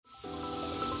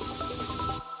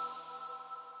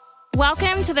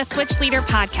Welcome to the Switch Leader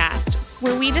Podcast,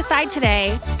 where we decide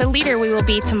today the leader we will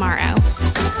be tomorrow.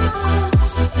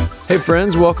 Hey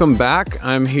friends, welcome back.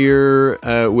 I'm here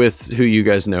with who you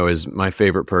guys know is my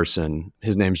favorite person.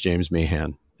 His name's James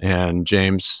Meehan. And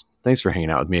James, thanks for hanging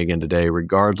out with me again today.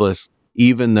 Regardless,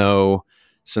 even though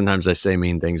sometimes I say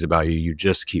mean things about you, you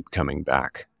just keep coming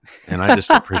back. And I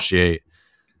just appreciate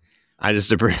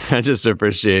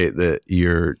that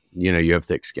you have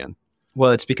thick skin.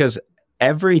 Well, it's because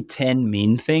every 10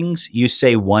 mean things, you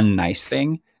say one nice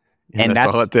thing. And that's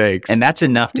all it takes. And that's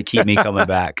enough to keep me coming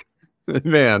back.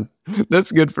 Man,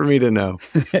 that's good for me to know.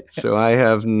 So I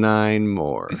have 9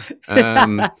 more.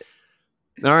 All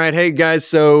right. Hey, guys.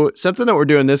 So something that we're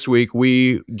doing this week,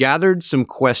 we gathered some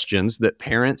questions that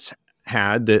parents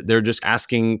had that they're just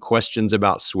asking questions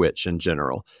about Switch in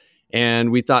general.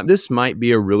 And we thought this might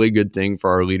be a really good thing for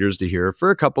our leaders to hear for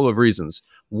a couple of reasons.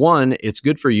 One, it's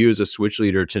good for you as a Switch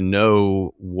leader to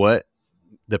know what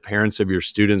the parents of your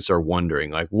students are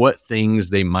wondering, like what things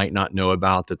they might not know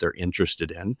about that they're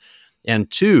interested in.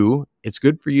 And 2, it's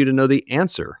good for you to know the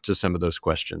answer to some of those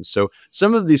questions. So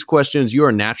some of these questions you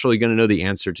are naturally going to know the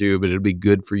answer to, but it'll be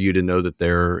good for you to know that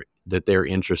they're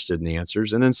interested in the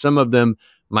answers. And then some of them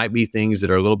might be things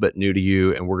that are a little bit new to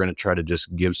you, and we're going to try to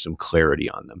just give some clarity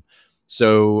on them.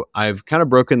 So I've kind of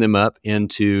broken them up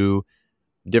into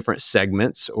different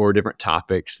segments or different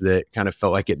topics that kind of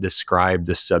felt like it described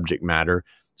the subject matter.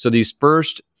 So these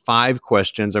first 5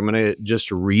 questions, I'm going to just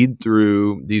read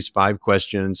through these 5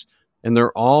 questions, and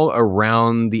they're all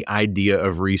around the idea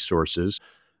of resources.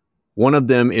 One of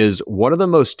them is, what are the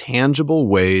most tangible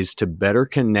ways to better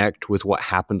connect with what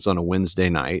happens on a Wednesday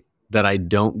night that I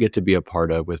don't get to be a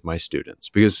part of with my students?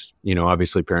 Because,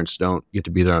 obviously parents don't get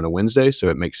to be there on a Wednesday, so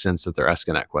it makes sense that they're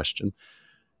asking that question.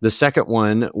 The second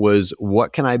one was,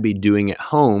 what can I be doing at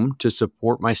home to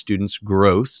support my students'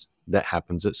 growth that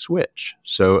happens at Switch?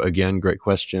 So again, great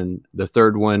question. The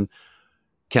third one,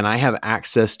 can I have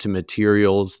access to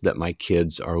materials that my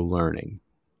kids are learning?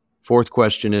 Fourth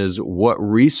question is, what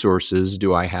resources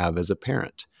do I have as a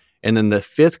parent? And then the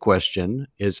 5th question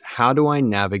is, how do I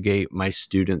navigate my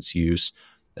students' use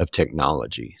of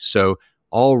technology? So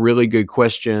all really good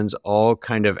questions, all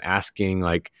kind of asking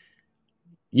I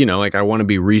want to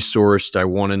be resourced. I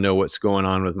want to know what's going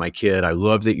on with my kid. I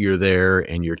love that you're there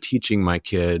and you're teaching my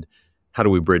kid. How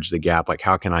do we bridge the gap?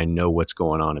 How can I know what's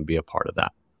going on and be a part of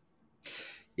that?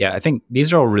 Yeah, I think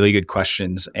these are all really good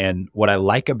questions. And what I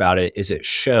like about it is it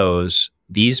shows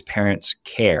these parents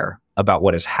care about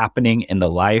what is happening in the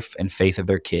life and faith of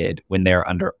their kid when they're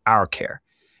under our care.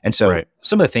 And so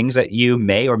Some of the things that you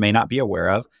may or may not be aware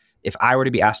of, if I were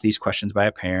to be asked these questions by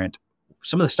a parent,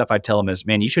 some of the stuff I'd tell them is,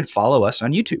 man, you should follow us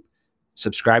on YouTube.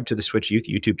 Subscribe to the Switch Youth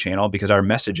YouTube channel, because our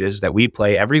messages that we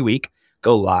play every week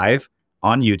go live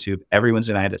on YouTube every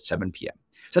Wednesday night at 7 p.m.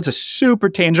 So that's a super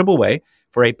tangible way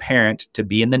for a parent to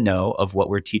be in the know of what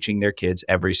we're teaching their kids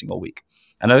every single week.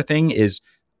 Another thing is,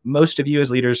 most of you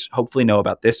as leaders hopefully know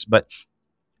about this, but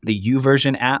the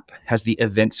YouVersion app has the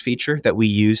events feature that we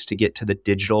use to get to the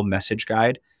digital message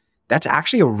guide. That's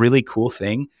actually a really cool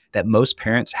thing that most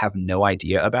parents have no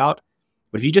idea about.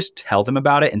 But if you just tell them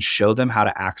about it and show them how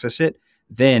to access it,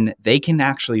 then they can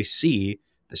actually see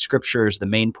the scriptures, the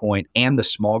main point, and the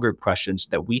small group questions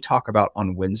that we talk about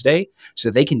on Wednesday,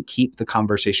 so they can keep the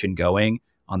conversation going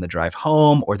on the drive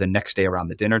home or the next day around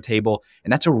the dinner table.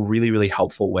 And that's a really, really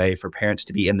helpful way for parents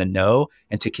to be in the know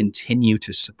and to continue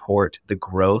to support the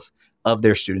growth of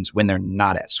their students when they're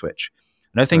not at Switch.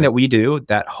 Another thing that we do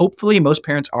that hopefully most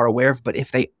parents are aware of, but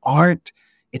if they aren't,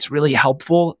 it's really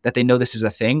helpful that they know this is a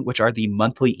thing, which are the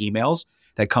monthly emails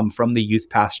that come from the youth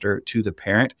pastor to the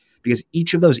parent, because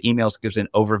each of those emails gives an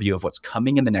overview of what's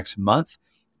coming in the next month,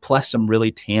 plus some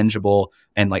really tangible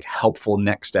and helpful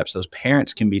next steps those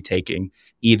parents can be taking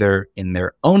either in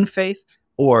their own faith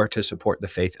or to support the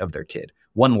faith of their kid.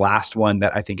 One last one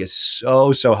that I think is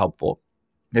so helpful.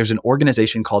 There's an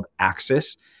organization called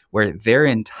Axis where their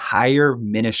entire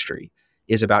ministry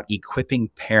is about equipping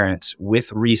parents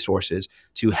with resources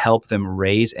to help them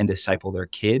raise and disciple their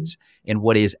kids in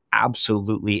what is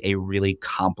absolutely a really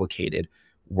complicated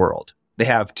world. They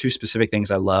have 2 specific things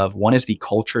I love. One is the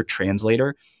Culture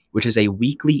Translator, which is a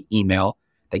weekly email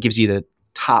that gives you the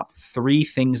top 3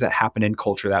 things that happened in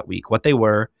culture that week, what they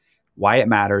were, why it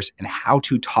matters, and how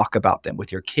to talk about them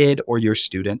with your kid or your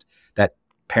student that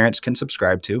parents can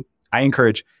subscribe to. I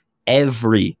encourage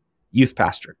every youth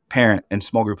pastor, parent, and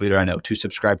small group leader I know to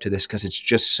subscribe to this, because it's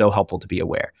just so helpful to be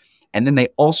aware. And then they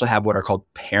also have what are called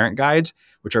parent guides,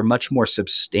 which are much more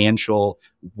substantial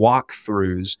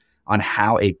walkthroughs on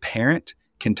how a parent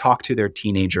can talk to their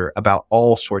teenager about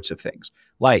all sorts of things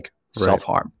like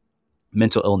self-harm,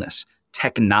 mental illness,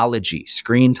 technology,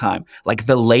 screen time, like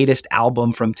the latest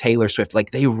album from Taylor Swift.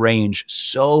 Like they range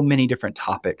so many different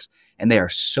topics, and they are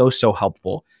so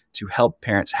helpful to help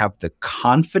parents have the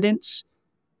confidence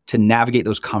to navigate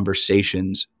those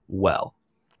conversations well.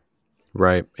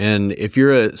 Right. And if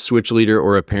you're a switch leader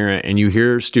or a parent and you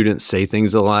hear students say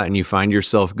things a lot and you find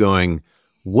yourself going,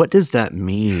 what does that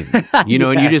mean? You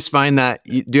know, and you just find that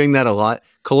doing that a lot.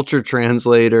 Culture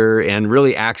Translator and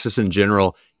really Access in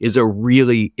general it's a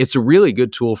really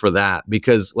good tool for that,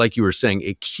 because like you were saying,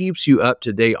 it keeps you up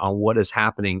to date on what is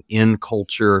happening in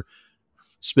culture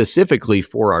specifically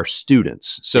for our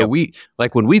students. So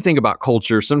when we think about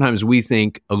culture, sometimes we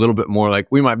think a little bit more like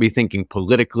we might be thinking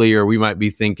politically, or we might be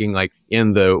thinking like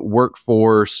in the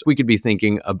workforce. We could be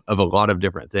thinking of a lot of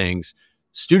different things.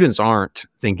 Students aren't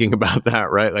thinking about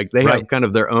that, right? Like they have kind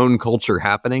of their own culture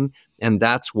happening. And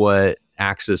that's what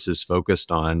Access is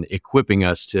focused on, equipping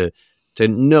us to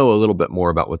know a little bit more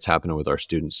about what's happening with our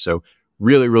students. So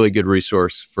really, really good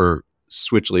resource for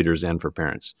switch leaders and for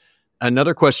parents.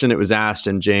 Another question that was asked,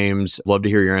 and James, love to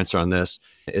hear your answer on this.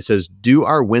 It says, do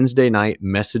our Wednesday night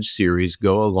message series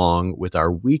go along with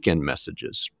our weekend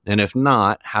messages? And if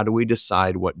not, how do we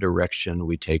decide what direction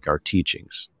we take our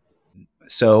teachings?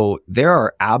 So there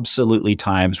are absolutely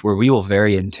times where we will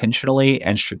very intentionally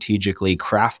and strategically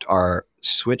craft our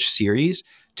switch series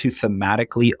to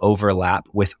thematically overlap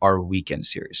with our weekend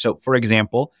series. So for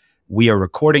example, we are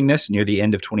recording this near the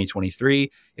end of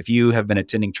 2023. If you have been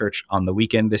attending church on the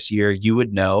weekend this year, you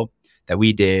would know that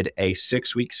we did a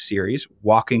 6-week series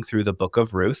walking through the book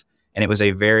of Ruth. And it was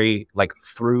a very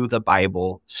through the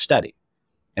Bible study.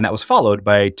 And that was followed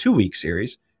by a 2-week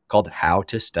series called How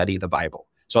to Study the Bible.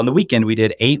 So on the weekend, we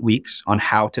did 8 weeks on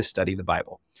how to study the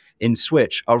Bible. In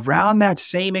Switch, around that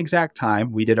same exact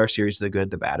time, we did our series, The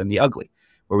Good, the Bad, and the Ugly,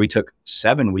 where we took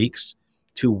 7 weeks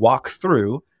to walk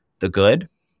through the good,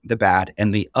 the bad,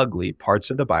 and the ugly parts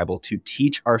of the Bible to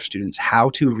teach our students how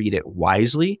to read it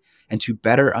wisely and to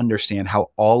better understand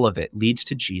how all of it leads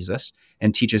to Jesus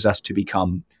and teaches us to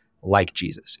become like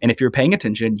Jesus. And if you're paying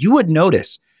attention, you would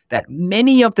notice that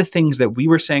many of the things that we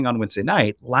were saying on Wednesday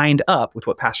night lined up with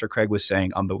what Pastor Craig was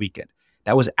saying on the weekend.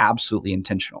 That was absolutely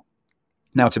intentional.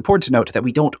 Now, it's important to note that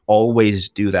we don't always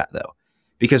do that, though,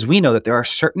 because we know that there are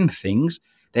certain things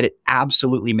that it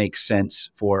absolutely makes sense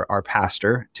for our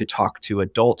pastor to talk to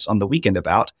adults on the weekend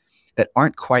about that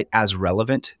aren't quite as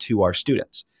relevant to our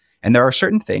students. And there are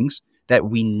certain things that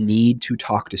we need to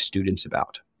talk to students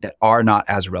about that are not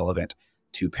as relevant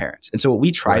to parents. And so what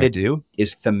we try to do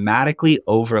is thematically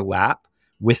overlap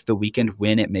with the weekend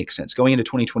when it makes sense. Going into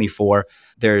 2024,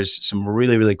 there's some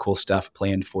really, really cool stuff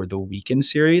planned for the weekend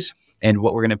series. And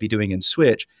what we're going to be doing in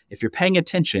Switch, if you're paying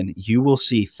attention, you will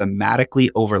see thematically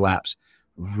overlaps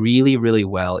really, really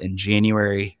well in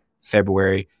January,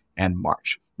 February, and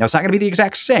March. Now, it's not going to be the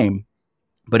exact same,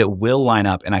 but it will line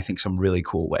up in, I think, some really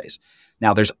cool ways.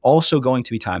 Now, there's also going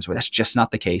to be times where that's just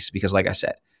not the case because, like I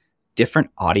said, different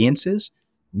audiences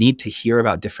need to hear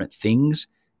about different things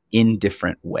in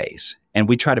different ways. And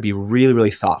we try to be really,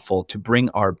 really thoughtful to bring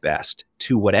our best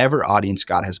to whatever audience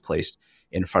God has placed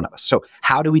in front of us. So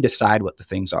how do we decide what the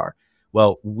things are?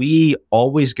 Well, we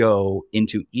always go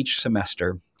into each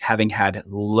semester having had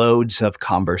loads of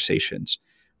conversations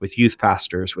with youth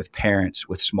pastors, with parents,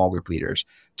 with small group leaders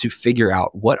to figure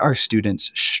out what are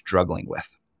students struggling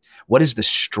with? What is the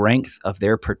strength of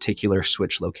their particular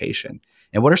switch location?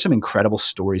 And what are some incredible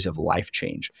stories of life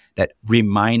change that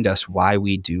remind us why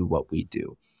we do what we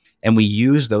do? And we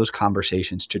use those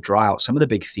conversations to draw out some of the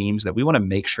big themes that we want to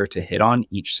make sure to hit on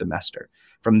each semester.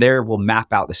 From there, we'll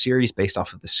map out the series based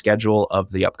off of the schedule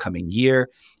of the upcoming year.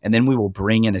 And then we will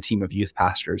bring in a team of youth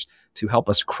pastors to help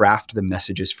us craft the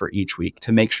messages for each week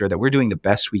to make sure that we're doing the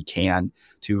best we can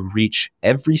to reach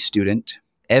every student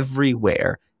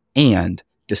everywhere and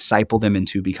disciple them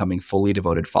into becoming fully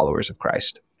devoted followers of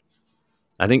Christ.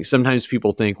 I think sometimes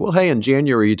people think, well, hey, in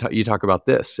January, you talk about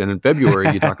this, and in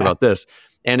February, you talk about this.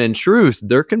 And in truth,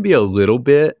 there can be a little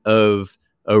bit of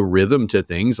a rhythm to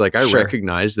things. Like I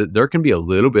recognize that there can be a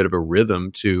little bit of a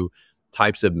rhythm to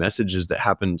types of messages that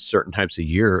happen certain types of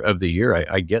the year.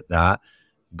 I get that.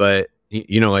 But,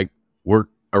 like we're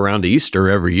around Easter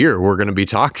every year, we're going to be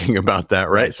talking about that,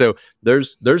 right? So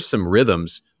there's some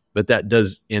rhythms, but that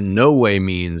does in no way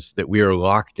means that we are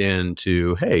locked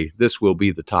into, hey, this will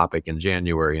be the topic in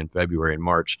January and February and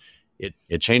March.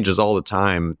 It changes all the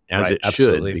time as it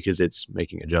should because it's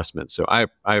making adjustments. So I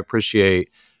appreciate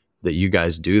that you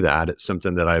guys do that. It's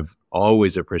something that I've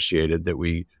always appreciated, that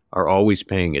we are always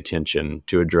paying attention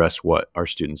to address what our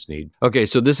students need. Okay,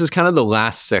 so this is kind of the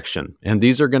last section. And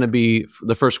these are going to be,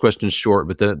 the first question is short,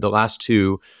 but the last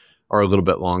two are a little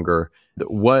bit longer.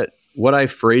 What I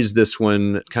phrased this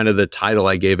one, kind of the title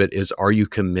I gave it is, are you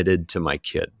committed to my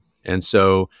kid? And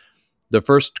so the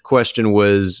first question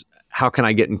was, how can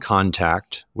I get in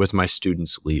contact with my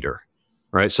student's leader?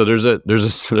 Right. So there's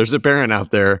a parent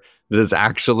out there that is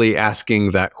actually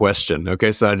asking that question.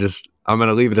 Okay. So I'm going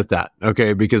to leave it at that.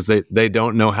 Okay. Because they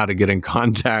don't know how to get in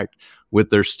contact with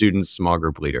their student's small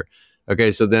group leader.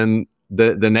 Okay. So then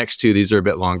the next two, these are a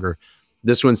bit longer.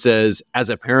 This one says, as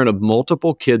a parent of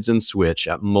multiple kids in Switch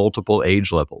at multiple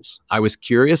age levels, I was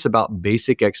curious about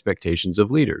basic expectations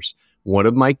of leaders. One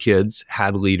of my kids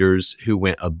had leaders who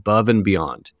went above and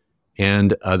beyond,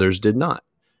 and others did not.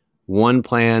 One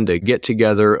planned a get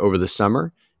together over the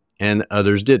summer and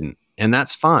others didn't. And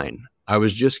that's fine. I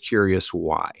was just curious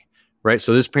why, right?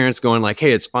 So this parent's going like,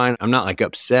 hey, it's fine. I'm not like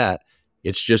upset.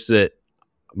 It's just that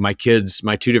my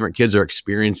two different kids are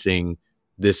experiencing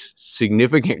this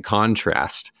significant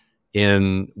contrast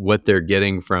in what they're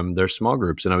getting from their small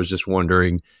groups. And I was just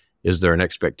wondering, is there an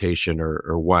expectation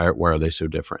or why are they so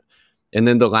different? And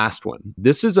then the last one,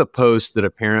 this is a post that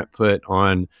a parent put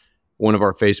on one of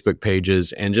our Facebook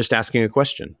pages and just asking a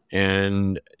question.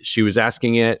 And she was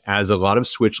asking it as a lot of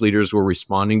Switch leaders were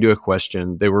responding to a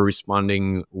question. They were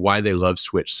responding why they love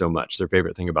Switch so much, their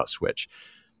favorite thing about Switch.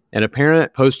 And a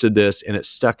parent posted this and it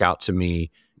stuck out to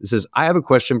me. It says, I have a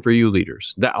question for you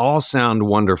leaders that all sound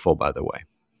wonderful, by the way.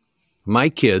 My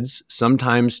kids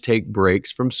sometimes take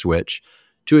breaks from Switch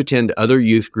to attend other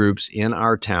youth groups in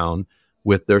our town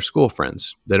with their school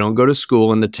friends. They don't go to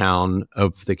school in the town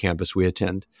of the campus we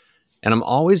attend. And I'm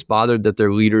always bothered that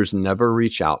their leaders never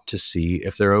reach out to see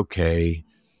if they're okay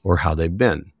or how they've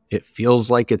been. It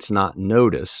feels like it's not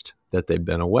noticed that they've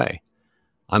been away.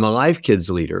 I'm a Life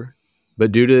Kids leader,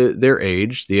 but due to their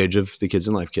age, the age of the kids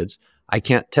in Life Kids, I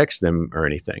can't text them or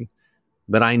anything.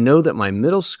 But I know that my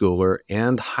middle schooler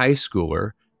and high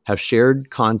schooler have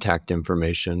shared contact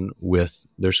information with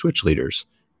their Switch leaders.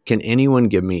 Can anyone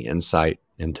give me insight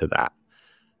into that?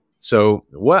 So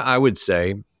what I would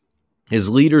say is,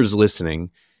 leaders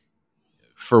listening,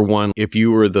 for one, if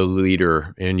you were the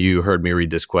leader and you heard me read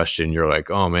this question, you're like,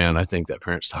 oh man, I think that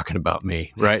parent's talking about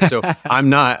me, right? So I'm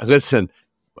not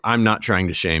trying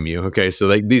to shame you. Okay. So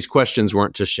these questions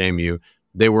weren't to shame you.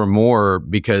 They were more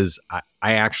because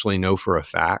I actually know for a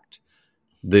fact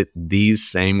that these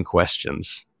same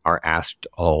questions are asked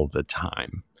all the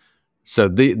time. So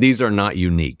these are not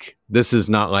unique. This is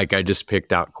not like I just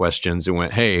picked out questions and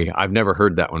went, hey, I've never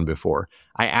heard that one before.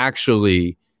 I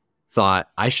actually thought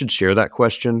I should share that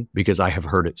question because I have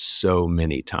heard it so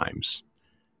many times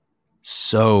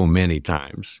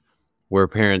where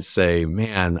parents say,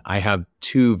 man, I have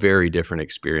two very different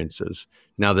experiences.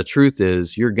 Now, the truth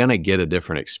is you're going to get a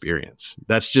different experience.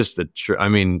 That's just the truth. I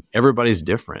mean, everybody's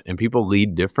different and people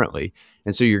lead differently.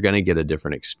 And so you're going to get a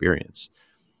different experience.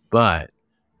 But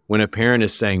when a parent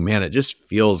is saying, man, it just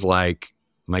feels like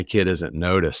my kid isn't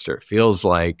noticed, or it feels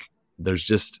like there's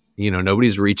just,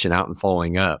 nobody's reaching out and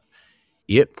following up,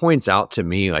 it points out to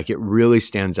me, like it really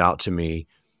stands out to me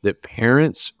that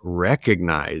parents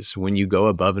recognize when you go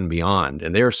above and beyond.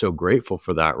 And they are so grateful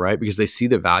for that, right? Because they see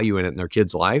the value in it in their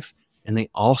kid's life. And they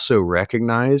also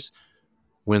recognize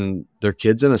when their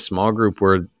kid's in a small group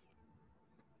where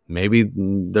maybe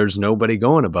there's nobody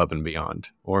going above and beyond,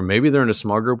 or maybe they're in a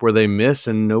small group where they miss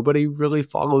and nobody really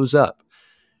follows up.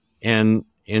 And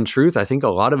in truth, I think a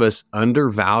lot of us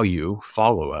undervalue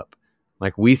follow-up.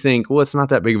 Like we think, well, it's not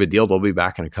that big of a deal. They'll be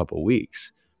back in a couple of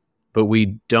weeks. But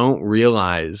we don't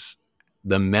realize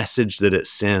the message that it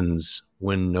sends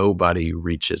when nobody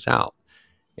reaches out.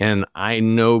 And I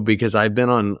know because I've been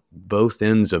on both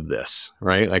ends of this,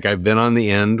 right? Like I've been on the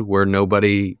end where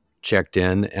nobody checked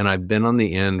in, and I've been on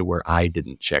the end where I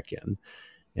didn't check in.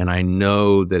 And I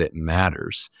know that it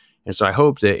matters. And so I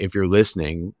hope that if you're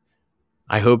listening,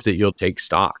 I hope that you'll take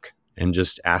stock and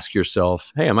just ask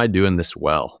yourself, hey, am I doing this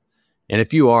well? And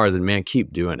if you are, then man,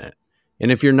 keep doing it.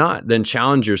 And if you're not, then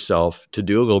challenge yourself to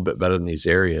do a little bit better in these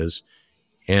areas.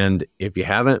 And if you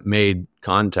haven't made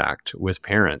contact with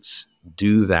parents,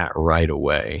 do that right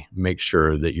away. Make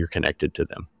sure that you're connected to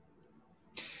them.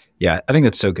 Yeah, I think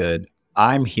that's so good.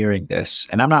 I'm hearing this,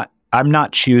 and I'm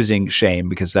not choosing shame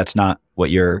because that's not what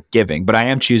you're giving, but I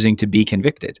am choosing to be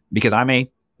convicted because I'm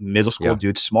a middle school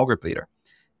dude small group leader.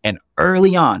 And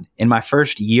early on in my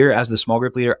first year as the small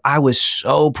group leader, I was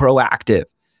so proactive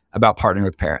about partnering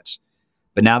with parents.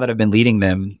 But now that I've been leading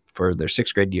them for their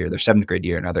 6th grade year, their 7th grade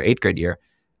year, and now their 8th grade year,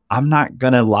 I'm not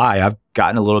going to lie. I've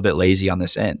gotten a little bit lazy on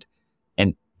this end.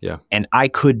 And I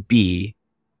could be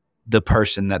the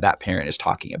person that parent is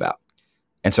talking about.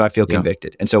 And so I feel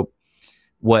convicted. And so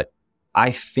what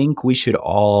I think we should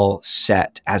all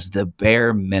set as the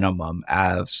bare minimum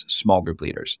as small group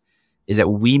leaders is that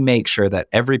we make sure that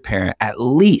every parent at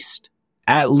least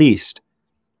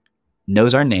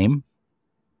knows our name,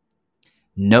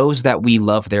 knows that we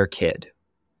love their kid,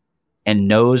 and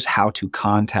knows how to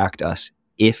contact us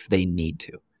if they need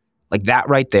to. Like that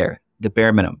right there, the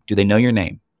bare minimum. Do they know your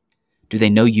name? Do they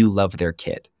know you love their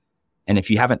kid? And if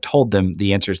you haven't told them,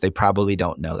 the answer is they probably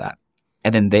don't know that.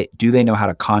 And then do they know how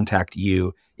to contact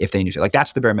you if they need to? Like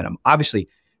that's the bare minimum. Obviously,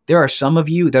 there are some of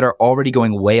you that are already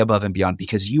going way above and beyond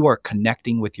because you are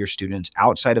connecting with your students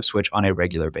outside of Switch on a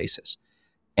regular basis.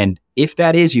 And if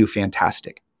that is you,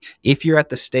 fantastic. If you're at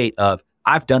the state of,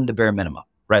 I've done the bare minimum,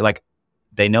 right? Like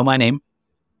they know my name,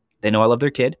 they know I love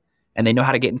their kid, and they know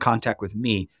how to get in contact with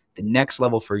me. The next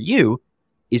level for you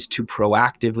is to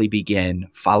proactively begin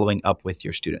following up with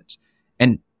your students.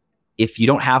 And if you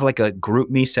don't have like a group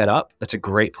me set up, that's a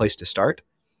great place to start.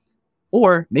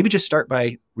 Or maybe just start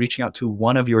by reaching out to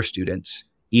one of your students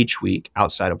each week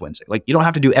outside of Wednesday. Like you don't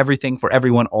have to do everything for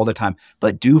everyone all the time,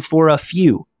 but do for a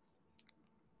few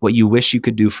what you wish you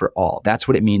could do for all. That's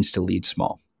what it means to lead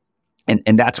small.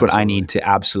 And that's what I need to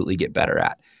absolutely get better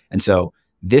at. And so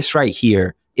this right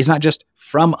here is not just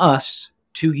from us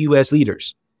to you as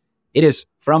leaders. It is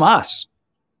from us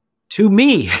to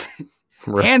me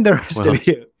and the rest of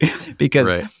you.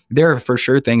 Because there are for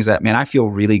sure things that, man, I feel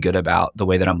really good about the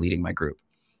way that I'm leading my group.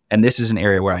 And this is an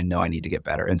area where I know I need to get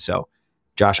better. And so,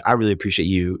 Josh, I really appreciate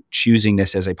you choosing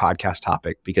this as a podcast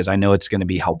topic because I know it's going to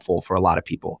be helpful for a lot of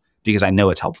people because I know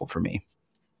it's helpful for me.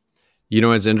 You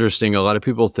know, it's interesting. A lot of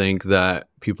people think that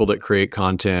people that create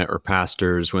content or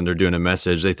pastors, when they're doing a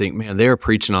message, they think, man, they're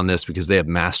preaching on this because they have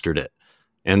mastered it.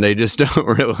 And they just don't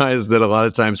realize that a lot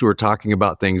of times we're talking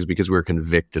about things because we're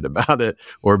convicted about it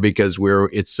or because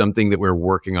it's something that we're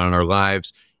working on in our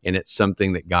lives. And it's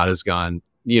something that God has gone,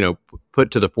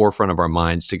 put to the forefront of our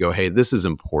minds to go, hey, this is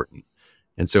important.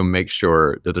 And so make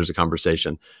sure that there's a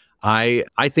conversation. I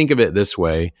think of it this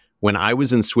way. When I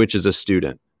was in Switch as a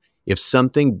student, if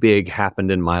something big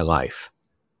happened in my life,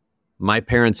 my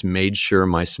parents made sure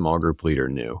my small group leader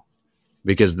knew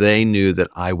because they knew that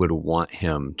I would want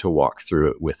him to walk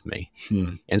through it with me.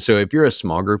 And so if you're a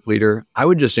small group leader, I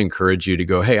would just encourage you to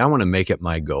go, hey, I want to make it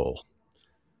my goal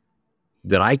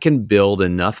that I can build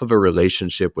enough of a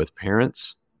relationship with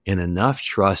parents and enough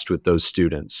trust with those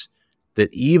students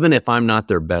that even if I'm not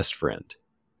their best friend,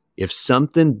 if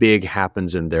something big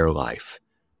happens in their life,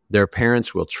 their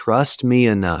parents will trust me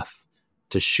enough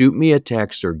to shoot me a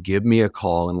text or give me a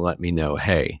call and let me know,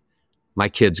 hey, my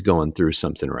kid's going through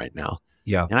something right now.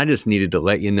 Yeah. And I just needed to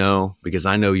let you know because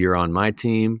I know you're on my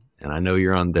team and I know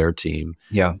you're on their team.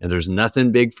 Yeah. And there's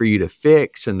nothing big for you to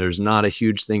fix and there's not a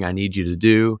huge thing I need you to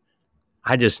do.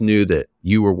 I just knew that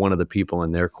you were one of the people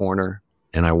in their corner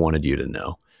and I wanted you to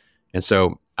know. And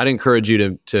so I'd encourage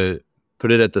you to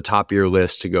put it at the top of your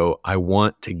list to go, I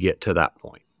want to get to that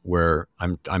point where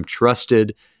I'm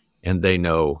trusted and they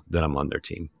know that I'm on their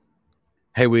team.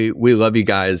 Hey, we love you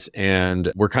guys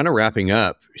and we're kind of wrapping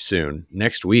up soon.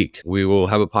 Next week, we will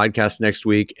have a podcast next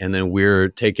week and then we're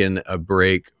taking a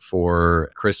break for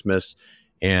Christmas.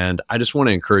 And I just want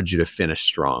to encourage you to finish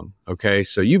strong. Okay.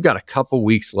 So you've got a couple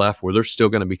weeks left where they're still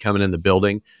going to be coming in the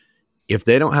building. If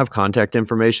they don't have contact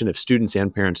information, if students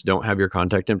and parents don't have your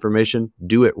contact information,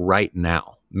 do it right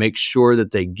now. Make sure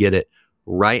that they get it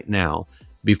right now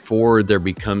before there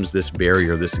becomes this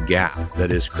barrier, this gap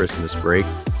that is Christmas break.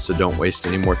 So don't waste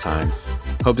any more time.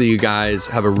 Hope that you guys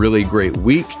have a really great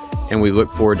week and we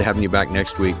look forward to having you back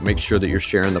next week. Make sure that you're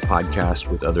sharing the podcast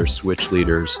with other Switch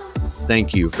leaders.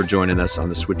 Thank you for joining us on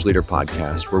the Switch Leader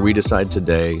Podcast, where we decide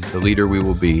today the leader we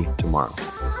will be tomorrow.